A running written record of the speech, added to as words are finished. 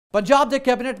पंजाब के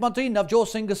कैबिनेट मंत्री नवजोत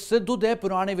सिंह सिद्धू के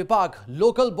पुराने विभाग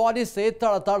लोकल बॉडी से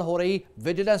धड़ हो रही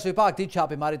विजिलेंस विभाग की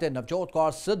छापेमारी से नवजोत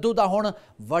कौर सिद्धू का हुण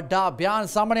वड्डा बयान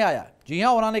सामने आया। जी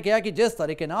हां, उन्होंने कहा कि जिस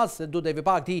तरीके नाल सिद्धू के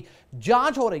विभाग की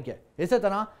जांच हो रही है, इस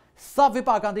तरह सब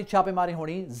विभागों की छापेमारी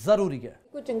होनी जरूरी है।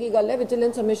 कोई चंगी गल है,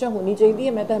 विजिलेंस हमेशा होनी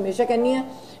चाहिए। मैं तो हमेशा कहनी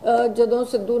है जदों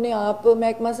सिद्धू ने आप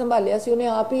महकमा संभालिया सी, उन्हें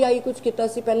आप ही आई कुछ किया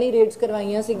सी, पहले ही रेड्स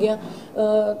करवाइया सीगियां।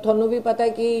 तुहानूं भी पता है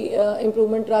कि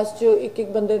इंप्रूवमेंट ट्रस्ट च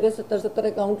एक बंदे दे 70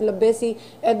 अकाउंट लभे सी।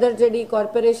 इधर जिहड़ी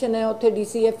कॉरपोरेशन है उत्थे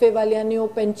DCFA वालियां ने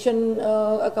पेंशन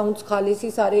अकाउंट्स खा लए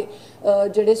सी सारे,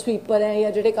 जिहड़े स्वीपर हैं या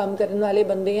जिहड़े काम करने वाले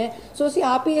बंदे हैं। सो असीं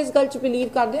आप ही इस गल च बिलीव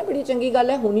करते हैं, बड़ी चंगी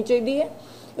गल है, होनी चाहिए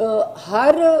है।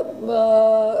 हर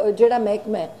जिहड़ा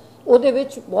महकमा है ਉਹਦੇ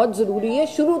ਵਿੱਚ बहुत ਜ਼ਰੂਰੀ है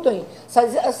शुरू तो ही।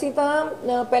 ਅਸੀਂ ਤਾਂ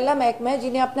ਪਹਿਲਾ महकमा है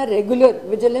जिन्हें अपना रेगुलर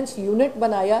विजिलेंस यूनिट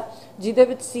बनाया, ਜਿਹਦੇ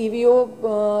ਵਿੱਚ CVO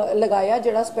लगाया,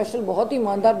 ਜਿਹੜਾ स्पैशल बहुत ही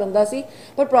ईमानदार बंदा सी।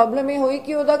 पर प्रॉब्लम ये हुई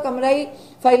कि ਉਹਦਾ ਕਮਰਾ ਹੀ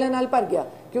ਫਾਈਲਾਂ ਨਾਲ ਭਰ ਗਿਆ,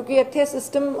 क्योंकि ਇੱਥੇ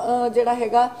सिस्टम ਜਿਹੜਾ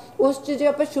ਹੈਗਾ ਉਸ 'ਚ ਜੇ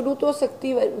ਆਪਾਂ शुरू ਤੋਂ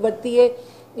सख्ती ਵਰਤੀਏ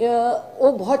ਉਹ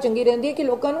बहुत चंगी रहिंदी है कि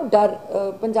लोगों को डर।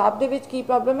 पंजाब दे विच की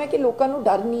प्रॉब्लम है कि लोगों को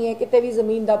डर नहीं है, किते भी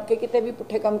जमीन दब के किते भी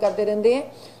पुट्ठे काम करते रहते हैं।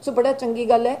 सो बड़ा चंगी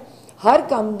गल है, हर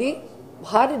काम दी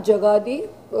हर जगह की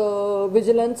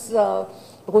विजिलेंस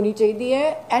होनी चाहिए है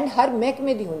एंड हर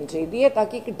महकमे की होनी चाहिए है,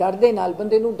 ताकि एक डर दे नाल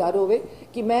बंदे नूं डर होवे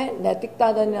कि मैं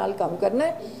नैतिकता दे नाल काम करना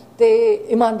है ते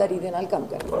ईमानदारी दे नाल काम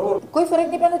करना है। कोई फर्क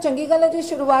नहीं पैंदा, चंगी गल है जी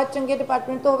शुरुआत चंगे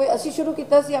डिपार्टमेंट तो होवे। असीं शुरू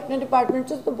कीता सी अपने डिपार्टमेंट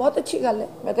च, तो बहुत अच्छी गल है।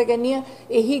 मैं तो कहनी हाँ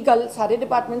यही गल सारे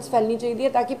डिपार्टमेंट्स फैलनी चाहिए है,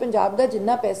 ताकि पंजाब का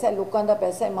जिन्ना पैसा है, लोगों का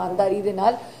पैसा ईमानदारी दे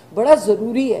नाल बड़ा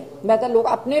जरूरी है। मैं तो लोग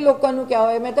अपने लोगों को क्या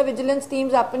होया, मैं तो विजिलेंस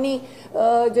टीम्स अपनी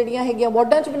जिहड़ियां हैगियां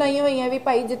वार्डां च बनाईयां होईयां भी,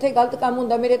 भाई जिथे गलत काम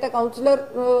हुंदा मेरे तो काउंसलर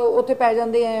उत्थे पै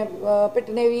जांदे हैं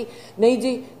पिटने भी, नहीं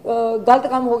जी गलत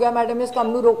काम हो गया मैडम इस काम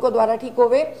नूं रोको दोबारा ठीक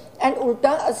होवे। एंड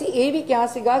उल्टा असीं ये भी कहा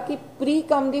सीगा कि प्री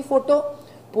काम दी फोटो,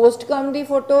 पोस्ट काम दी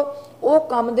फोटो, वो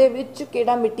काम दे विच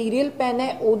किहड़ा मटीरियल पैना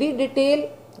है ओदी डिटेल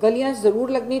गलियां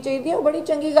जरूर लगनी चाहिए। वो बड़ी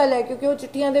चंगी गल है, क्योंकि वो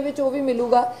चिट्ठियां दे विच वो भी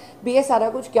मिलूगा भी ये सारा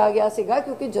कुछ क्या गया सीगा।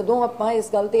 क्योंकि जदों आपां इस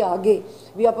गल ते आ गए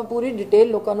भी आपां पूरी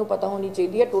डिटेल लोगों को पता होनी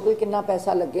चाहिए, टोटल कितना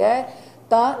पैसा लग्या है,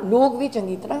 तां लोग भी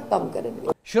चंगी तरह काम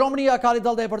करेंगे। श्रोमणी अकाली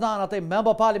दल के प्रधान और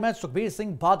member parliament Sukhbir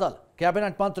Singh Badal,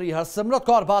 cabinet मंत्री हरसिमरत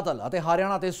कौर बादल और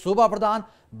हरियाणा के सूबा प्रधान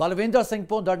बलविंदर सिंह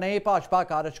भुंदड़ ने भाजपा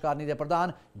कार्यकारिणी के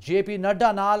प्रधान JP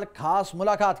नड्डा नाल खास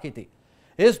मुलाकात की।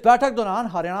 इस बैठक दौरान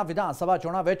हरियाणा विधानसभा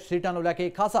चोणों में सीटां नूं लैके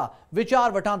खासा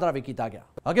विचार वटांदरा भी किया गया।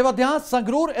 अगे वधिया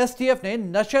संगरूर STF ने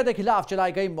नशे के खिलाफ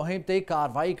चलाई गई मुहिम ते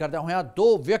कार्रवाई करदे होया 2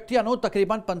 व्यक्तियों को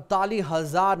तकरीबन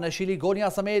 45,000 नशीली गोलियां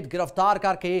समेत गिरफ्तार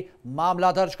करके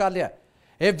मामला दर्ज कर लिया।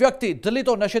 यह व्यक्ति दिल्ली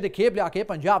तो नशे की खेप लिया के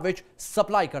पंजाब विच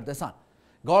सप्लाई करते सन।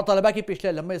 गौरतलब है कि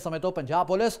पिछले लंबे समय तो पंजाब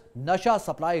पुलिस नशा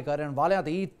सप्लाई करने वालों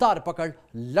की धर पकड़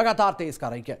लगातार तेज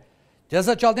कर रही है। जिस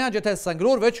चलदे जिथे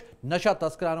संगरूर विच नशा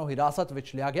तस्करां नूं हिरासत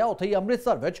विच लिया गया, उत्थे ही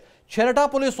अमृतसर विच छेरटा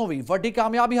पुलिस नूं भी वड्डी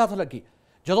कामयाबी हाथ लगी,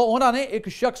 जदों उन्होंने एक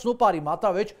शख्स नूं भारी मात्रा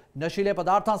विच नशीले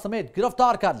पदार्थों समेत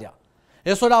गिरफ्तार कर लिया।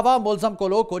 इस तो इलावा मुलजम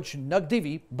कोलों कुछ नकदी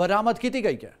भी बरामद की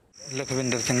गई है।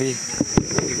 लखविंदर सिंह जी।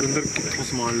 लखविंदर कित्थों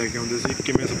समान लेके आउंदे सी,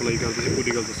 किवें सप्लाई करदे सी,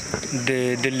 पूरी गल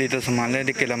दसो। दिल्ली तो समान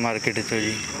लिया किला मार्केट चो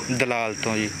जी, दलाल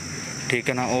तो जी, ठीक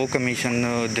है ना। वो कमीशन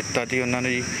दिता थी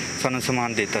उन्होंने जी, सानू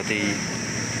समान दिता थी जी,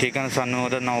 ठीक है ना। सानू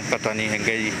उहदा नाम पता नहीं है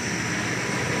जी,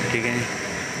 ठीक है जी।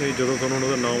 नहीं जदों तुहानूं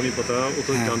उहदा नाम नहीं पता,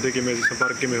 उत्थे जांदे किवें सी,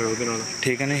 संपर्क किवें होया उहदे नाल,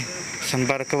 ठीक है नहीं।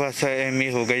 संपर्क बस एवें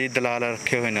हो गया जी, दलाल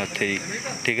रखे हुए ने उत्थे जी,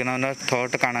 ठीक है ना। उन्होंने थोड़ा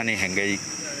टिकाणा नहीं है जी,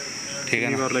 ठीक है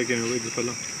ना। बार लेके आए हो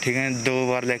पहला, ठीक है, 2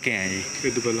 बार लेके आए जी।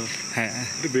 ਇਹ ਤੋਂ ਪਹਿਲਾਂ है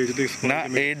बेचते ना,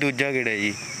 ये दूजा गेड़ा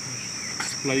जी।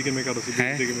 सप्लाई किवें करदे सी,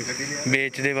 बेचते किवें?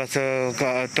 बेचते बस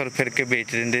तुर फिर के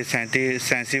बेच देंगे।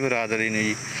 37 बरादरी ने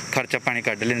जी, खर्चा पानी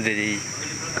कढ़ लेंदे जी।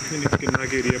 कितना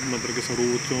के एरिया मतलब कि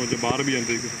संगरूर चों जो बाहर भी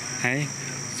आंदे हैं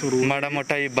जी, माड़ा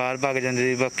मोटा जी बाहर भाग जाते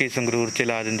जी, बाकी संगरूर च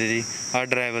ला देंगे जी। आ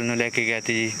ड्राइवर नूं लैके गया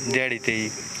थे जी दिहाड़ी ते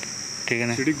जी, ठीक है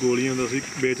ना। ਜਿਹੜੀ ਗੋਲੀਆਂ ਦਾ ਸੀ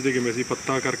ਵੇਚਦੇ ਕਿਵੇਂ ਸੀ,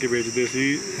 ਪੱਤਾ ਕਰਕੇ ਵੇਚਦੇ ਸੀ,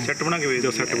 ਸੈੱਟ ਬਣਾ ਕੇ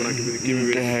ਵੇਚਦੇ, ਸੈੱਟ ਬਣਾ ਕੇ ਕਿਵੇਂ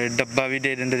ਵੇਚਦੇ? ਡੱਬਾ ਵੀ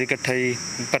ਦੇ ਦਿੰਦੇ ਸੀ ਇਕੱਠਾ ਜੀ,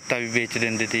 ਪੱਤਾ ਵੀ ਵੇਚ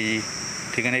ਦਿੰਦੇ ਸੀ ਜੀ,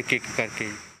 ਠੀਕ ਹੈ ਨਾ, ਇੱਕ ਕਰਕੇ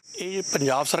ਜੀ। ਇਹ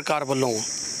ਪੰਜਾਬ ਸਰਕਾਰ ਵੱਲੋਂ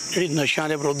ਜਿਹੜੀ ਨਸ਼ਿਆਂ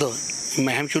ਦੇ ਵਿਰੁੱਧ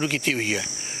ਮੁਹਿੰਮ ਸ਼ੁਰੂ ਕੀਤੀ ਹੋਈ ਹੈ,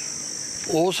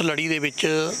 ਉਸ ਲੜੀ ਦੇ ਵਿੱਚ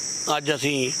ਅੱਜ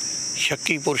ਅਸੀਂ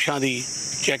ਸ਼ੱਕੀ ਪੁਰਸ਼ਾਂ ਦੀ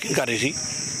ਚੈਕਿੰਗ ਕਰ ਰਹੇ ਸੀ।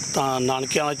 ਤਾਂ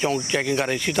ਨਾਨਕਿਆਂ ਦਾ ਚੌਂਕ ਚੈਕਿੰਗ ਕਰ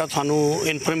ਰਹੇ ਸੀ, ਤਾਂ ਸਾਨੂੰ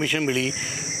ਇਨਫੋਰਮੇਸ਼ਨ ਮਿਲੀ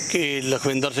ਕਿ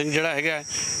ਲਖਵਿੰਦਰ ਸਿੰਘ ਜਿਹੜਾ ਹੈਗਾ,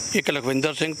 ਇੱਕ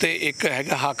ਲਖਵਿੰਦਰ ਸਿੰਘ ਤੇ ਇੱਕ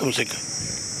ਹੈਗਾ ਹਾਕਮ ਸਿੰਘ,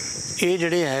 ਇਹ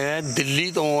ਜਿਹੜੇ ਹੈ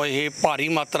ਦਿੱਲੀ ਤੋਂ ਇਹ ਭਾਰੀ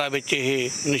ਮਾਤਰਾ ਵਿੱਚ ਇਹ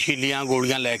ਨਸ਼ੀਲੀਆਂ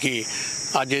ਗੋਲੀਆਂ ਲੈ ਕੇ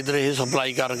ਅੱਜ ਇੱਧਰ ਇਹ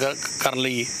ਸਪਲਾਈ ਕਰਨ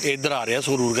ਲਈ ਇੱਧਰ ਆ ਰਿਹਾ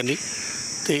ਸੰਗਰੂਰ ਕੰਨੀ,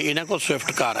 ਤੇ ਇਹਨਾਂ ਕੋਲ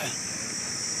ਸਵਿਫਟ ਕਾਰ ਹੈ।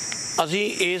 ਅਸੀਂ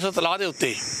ਇਸ ਇਤਲਾਹ ਦੇ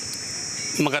ਉੱਤੇ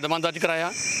ਮੁਕੱਦਮਾ ਦਰਜ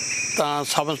ਕਰਾਇਆ, ਤਾਂ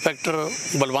ਸਬ ਇੰਸਪੈਕਟਰ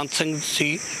ਬਲਵੰਤ ਸਿੰਘ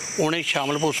ਸੀ, ਉਹਨੇ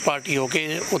ਸ਼ਾਮਲ ਪੁਲਿਸ ਪਾਰਟੀ ਹੋ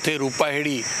ਕੇ ਉੱਥੇ ਰੂਪਾ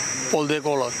ਹੇੜੀ ਪੁਲ ਦੇ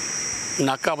ਕੋਲ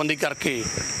ਨਾਕਾਬੰਦੀ ਕਰਕੇ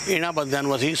ਇਹਨਾਂ ਬੰਦਿਆਂ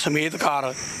ਨੂੰ ਅਸੀਂ ਸਮੇਤ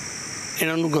ਕਾਰ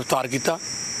ਇਹਨਾਂ ਨੂੰ ਗ੍ਰਿਫਤਾਰ ਕੀਤਾ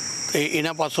ਤੇ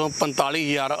ਇਹਨਾਂ ਪਾਸੋਂ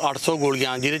 45,800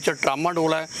 ਗੋਲੀਆਂ, ਜਿਹਦੇ 'ਚ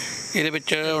ਟਰਾਮਾਡੋਲ ਹੈ, ਇਹਦੇ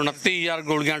ਵਿੱਚ 29,000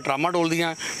 ਗੋਲੀਆਂ ਟਰਾਮਾਡੋਲ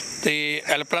ਦੀਆਂ ਤੇ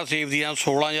ਐਲਪਰਾਸੇਵ ਦੀਆਂ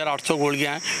 16,800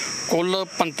 ਗੋਲੀਆਂ, ਕੁੱਲ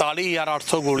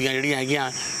 45,800 ਗੋਲੀਆਂ ਜਿਹੜੀਆਂ ਹੈਗੀਆਂ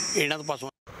ਇਹਨਾਂ ਤੋਂ ਪਾਸੋਂ।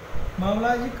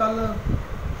 ਮਾਮਲਾ ਜੀ ਕੱਲ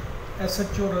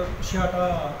SHO ਛਿਆਟਾ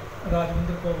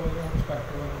ਰਾਜਵਿੰਦਰ ਕੌਰ ਵੱਲੋਂ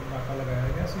ਇੰਸਪੈਕਟਰ ਵੱਲੋਂ ਨਾਕਾ ਲਗਾਇਆ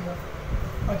ਗਿਆ ਸੀਗਾ।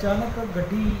 ਅਚਾਨਕ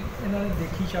ਗੱਡੀ ਇਹਨਾਂ ਨੇ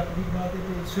ਦੇਖੀ ਸ਼ੱਕ ਦੀ ਬਣਾ ਤੇ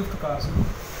ਸਵਿਫਟ ਕਾਰ ਸੀ,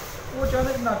 ਉਹ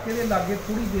ਅਚਾਨਕ ਨਾਕੇ ਦੇ ਲਾਗੇ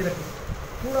ਥੋੜ੍ਹੀ ਦੇਰ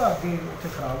ਥੋੜ੍ਹਾ ਅੱਗੇ ਉੱਥੇ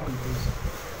ਖਰਾਬ ਹੋਈ ਪਈ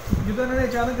ਸੀ। ਜਦੋਂ ਇਹਨਾਂ ਨੇ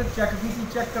ਅਚਾਨਕ ਚੈੱਕ ਕੀਤੀ,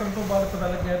 ਚੈੱਕ ਕਰਨ ਤੋਂ ਬਾਅਦ ਪਤਾ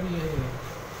ਲੱਗਿਆ ਵੀ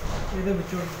ਇਹਦੇ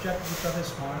ਵਿੱਚੋਂ ਚੈੱਕ ਕੀਤਾ ਤੇ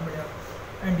ਸਮਾਨ ਮਿਲਿਆ।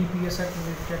 NDPS ਐਕਟ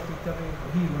ਵਿੱਚ ਚੈੱਕ ਕੀਤਾ ਤੇ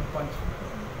ਹੀਰੋਇਨ 5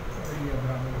 ਜਿਹੜੀ ਹੈ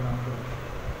ਬਰਾਮਦ ਹੋਈ।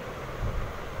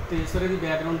 ਤੇ ਸਰ ਇਹਦੀ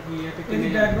ਬੈਕਗ੍ਰਾਉਂਡ ਕੀ ਹੈ ਤੇ ਇਹਦੀ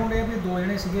ਬੈਕਗ੍ਰਾਉਂਡ ਇਹ ਵੀ 2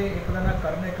 ਜਣੇ ਸੀਗੇ, ਇੱਕ ਦਾ ਨਾਂ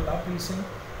ਕਰਨ, ਇੱਕ ਲਵਪ੍ਰੀਤ ਸਿੰਘ।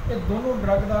 ਇਹ ਦੋਨੋਂ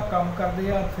ਡਰੱਗ ਦਾ ਕੰਮ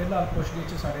ਕਰਦੇ ਆ। ਫਿਲਹਾਲ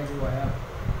ਪੁੱਛਗਿੱਛ ਸਾਡੇ ਜੋ ਆਇਆ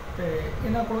ਤੇ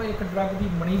ਇਹਨਾਂ ਕੋਲੋਂ ਇੱਕ ਡਰੱਗ ਦੀ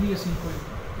ਮਨੀ ਵੀ ਅਸੀਂ ਕੋਈ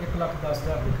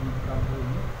 1,10,000 ਦੇ ਕਰੀਬ ਕੰਮ ਹੋਈ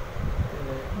ਹੈ। ਤੇ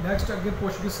ਨੈਕਸਟ ਅੱਗੇ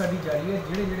ਪੁੱਛਗਿੱਛ ਸਾਡੀ ਜਾਰੀ ਹੈ।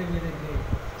 ਜਿਹੜੇ ਵੀ ਇਹਦੇ ਅੱਗੇ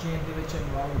ਚੇਨ ਦੇ ਵਿੱਚ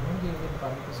ਇਨਵੋਲਵ ਹੋਣਗੇ ਉਹਦੇ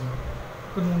ਮੁਤਾਬਿਕ ਅਸੀਂ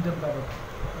ਕਾਨੂੰਨ ਦੇ ਮੁਤਾਬਿਕ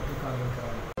ਅੱਗੇ ਕਾਰਵਾਈ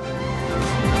ਕਰਾਂਗੇ।